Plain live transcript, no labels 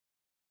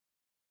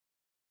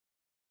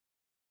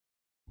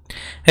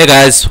Hey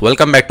guys,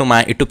 welcome back to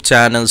my YouTube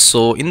channel.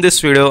 So in this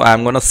video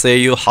I'm gonna show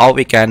you how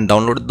we can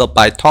download the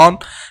Python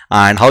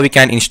and how we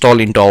can install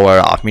into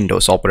our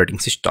Windows operating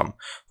system.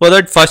 For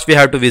that, first we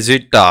have to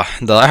visit I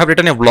have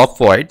written a blog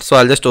for it, so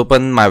I'll just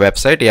open my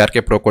website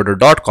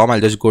arkprocoder.com. I'll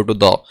just go to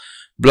the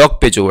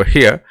blog page over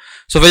here.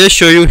 So if I just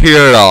show you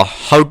here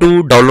how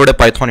to download a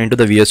Python into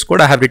the VS Code,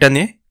 I have written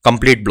a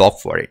complete blog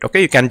for it.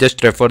 Okay, you can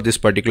just refer this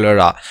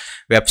particular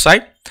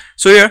website.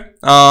 So here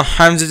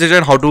I'm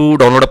visited how to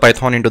download a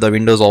Python into the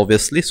Windows,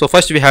 obviously. So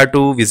first we have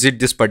to visit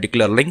this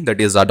particular link,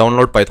 that is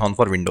download Python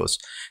for Windows.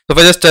 So if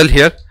I just tell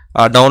here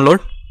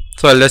download,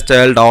 so I'll just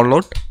tell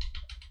download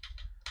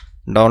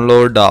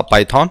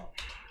Python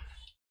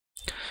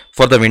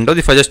for the Windows.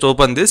 If I just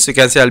open this, you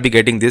can see I'll be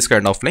getting this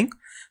kind of link.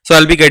 So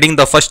I'll be getting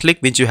the first link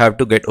which you have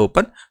to get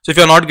open. So if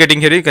you're not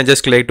getting here, you can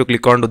just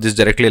click on to this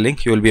directly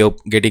link. You will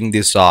be getting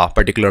this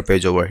particular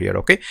page over here.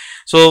 Okay,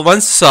 so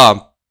once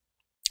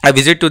I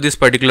visit to this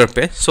particular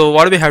page, so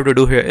what we have to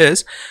do here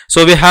is,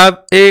 so we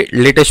have a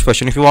latest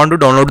version. If you want to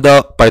download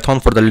the Python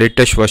for the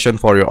latest version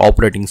for your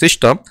operating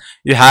system,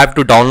 you have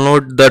to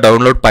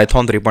download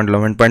Python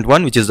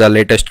 3.11.1, which is the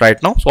latest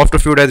right now. So after a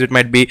few days it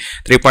might be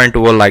 3.2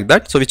 or like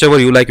that. So whichever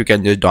you like, you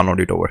can just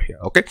download it over here.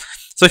 Okay,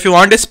 so if you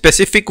want a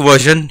specific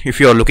version, if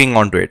you are looking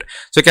onto it,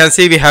 so you can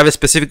see we have a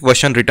specific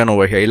version written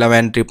over here,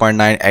 11,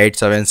 3.9, 8,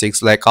 7,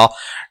 6, like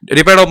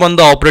depend upon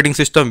the operating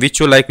system which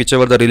you like,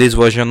 whichever the release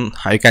version,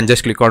 you can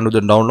just click on to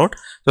the download.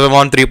 So if I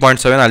want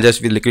 3.7, I'll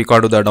just click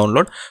on to the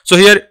download. So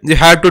here you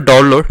have to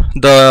download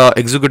the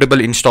executable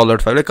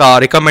installer file, like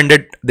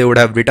recommended they would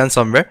have written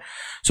somewhere.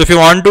 So if you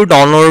want to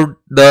download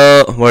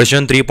the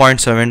version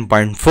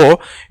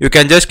 3.7.4, you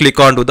can just click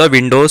on to the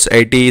Windows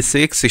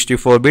 86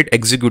 64-bit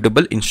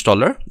executable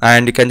installer,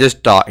 and you can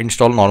just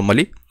install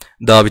normally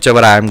the whichever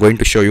I am going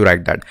to show you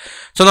right that.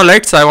 So now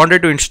I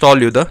wanted to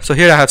install you so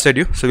here I have said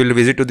you, so we'll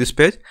visit to this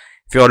page.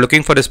 If you are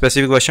looking for a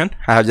specific version,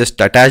 I have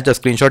just attached the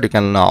screenshot, you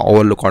can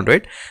overlook onto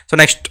it. So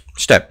next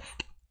step,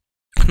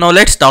 now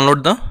let's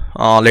download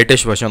the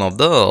latest version of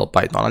the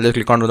Python. I'll just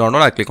click on to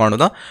download. I click on to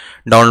the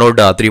download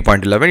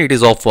 3.11. It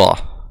is of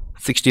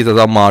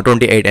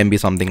 28 MB,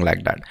 something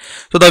like that.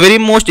 So the very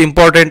most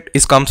important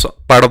comes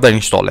part of the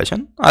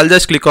installation. I'll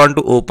just click on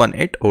to open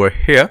it over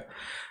here.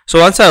 So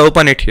once I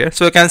open it here,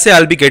 so you can see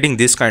I'll be getting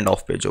this kind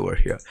of page over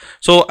here.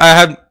 So I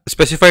have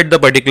specified the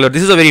particular,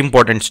 this is a very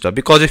important step,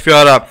 because if you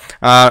are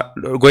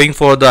going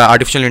for the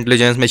artificial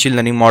intelligence machine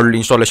learning model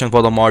installation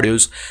for the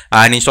modules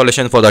and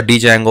installation for the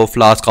Django,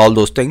 Flask, all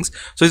those things,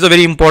 so it's a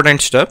very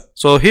important step.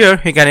 So here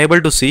you can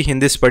able to see in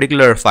this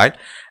particular file,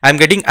 I'm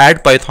getting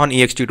add Python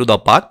ext to the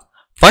path.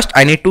 First,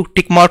 I need to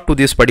tick mark to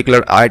this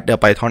particular add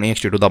Python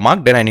ext to the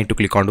mark. Then I need to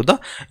click on to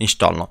the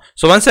install now.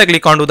 So once I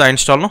click on to the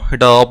install now,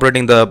 it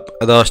operating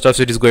the stuff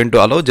it is going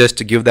to allow,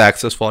 just give the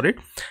access for it,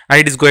 and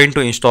it is going to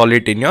install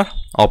it in your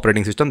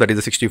operating system, that is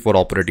a 64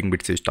 operating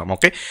bit system.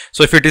 Okay,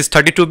 so if it is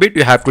 32-bit,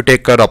 you have to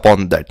take care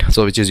upon that,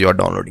 so which is you are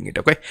downloading it.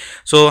 Okay,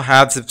 so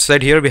as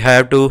said here, we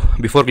have to,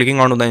 before clicking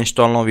on to the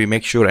install now, we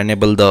make sure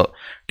enable the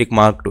tick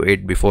mark to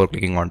it before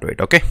clicking onto it.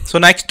 Okay, so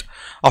next,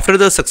 after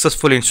the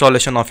successful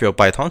installation of your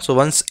Python, so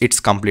once it's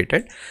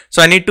completed,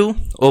 so I need to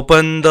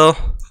open the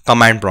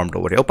command prompt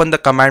over here. Open the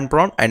command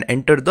prompt and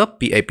enter the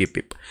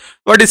pip.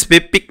 What is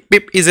pip?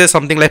 Pip is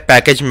something like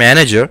package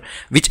manager,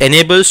 which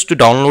enables to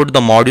download the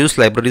modules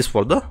libraries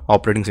for the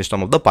operating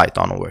system of the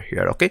Python over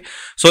here. Okay,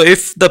 so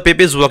if the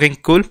pip is working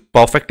cool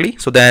perfectly,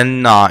 so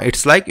then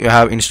it's like you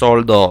have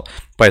installed the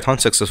Python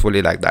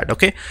successfully like that.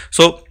 Okay,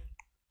 so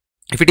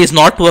if it is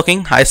not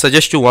working, I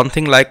suggest you one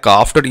thing, like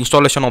after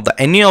installation of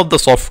any of the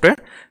software,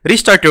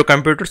 restart your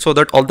computer so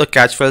that all the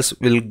cache files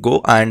will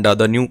go, and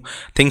the new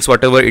things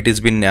whatever it has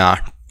been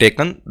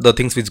taken, the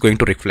things is going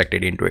to reflect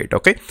it into it.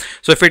 Okay,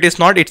 so if it is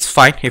not, it's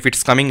fine. If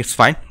it's coming, it's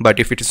fine, but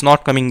if it is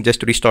not coming,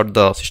 just restart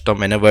the system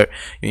whenever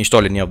you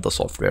install any of the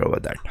software over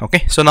that.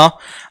 Okay, so now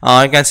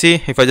you can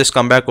see if I just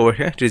come back over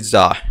here, it is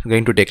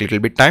going to take a little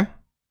bit time.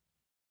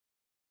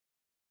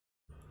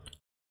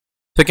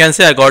 So you can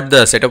see I got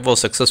the setup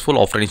was successful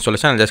after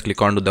installation. I'll just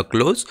click on to the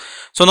close.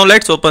 So now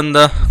let's open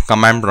the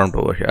command prompt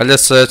over here. I'll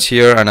just search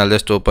here and I'll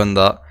just open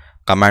the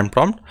command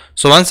prompt.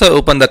 So once I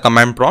open the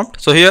command prompt,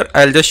 so here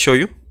I'll just show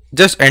you,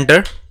 just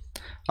enter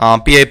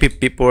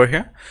pip over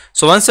here.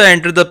 So once I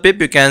enter the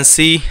pip, you can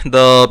see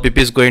the pip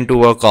is going to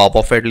work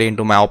perfectly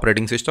into my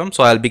operating system.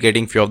 So I'll be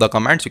getting few of the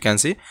commands. You can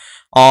see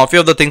few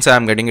of the things I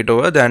am getting it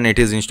over, then it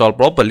is installed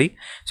properly.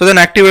 So then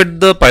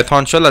activate the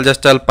Python shell. I'll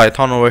just tell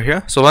Python over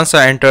here. So once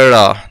I enter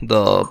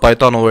the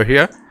Python over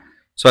here,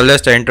 so I'll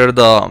just enter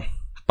the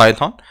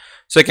Python.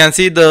 So you can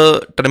see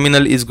the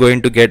terminal is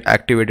going to get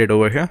activated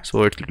over here.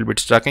 So it's a little bit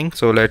stucking.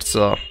 So let's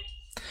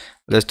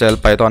tell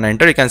Python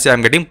enter. You can see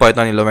I'm getting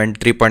Python 11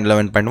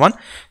 3.11.1.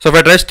 So if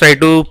I just try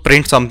to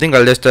print something,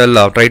 I'll just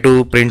tell try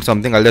to print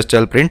something. I'll just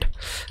tell print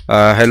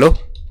hello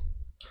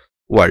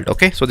world.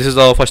 Okay, so this is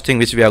the first thing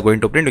which we are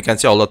going to print. You can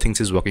see all the things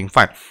is working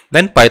fine.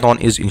 Then Python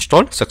is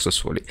installed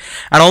successfully.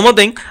 And one more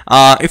thing,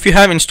 if you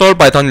have installed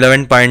Python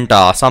 11 point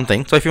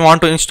something, so if you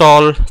want to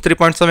install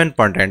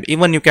 3.7.10,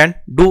 even you can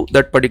do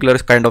that particular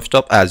kind of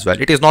stuff as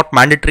well. It is not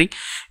mandatory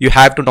you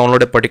have to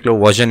download a particular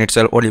version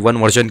itself. Only one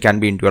version can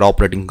be into your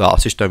operating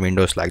system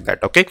Windows, like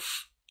that. Okay,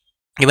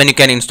 even you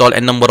can install a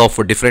number of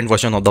different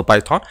versions of the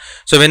Python.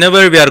 So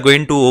whenever we are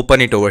going to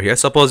open it over here,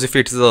 suppose if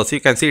it's so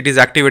you can see it is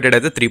activated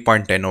as a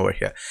 3.10 over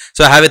here.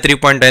 So I have a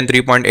 3.10,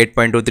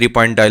 3.8.2,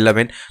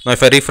 3.11. Now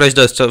if I refresh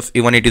the stuff,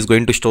 even it is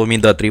going to show me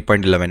the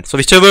 3.11. so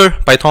whichever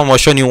Python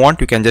version you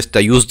want, you can just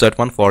use that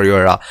one for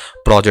your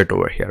project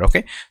over here.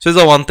 Okay, so this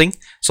is the one thing.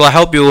 So I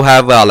hope you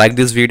have liked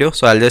this video.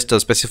 So I'll just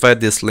specify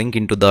this link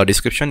into the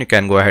description. You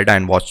can go ahead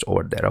and watch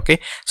over there. Okay,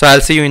 so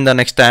I'll see you in the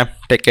next time.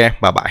 Take care.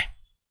 Bye bye.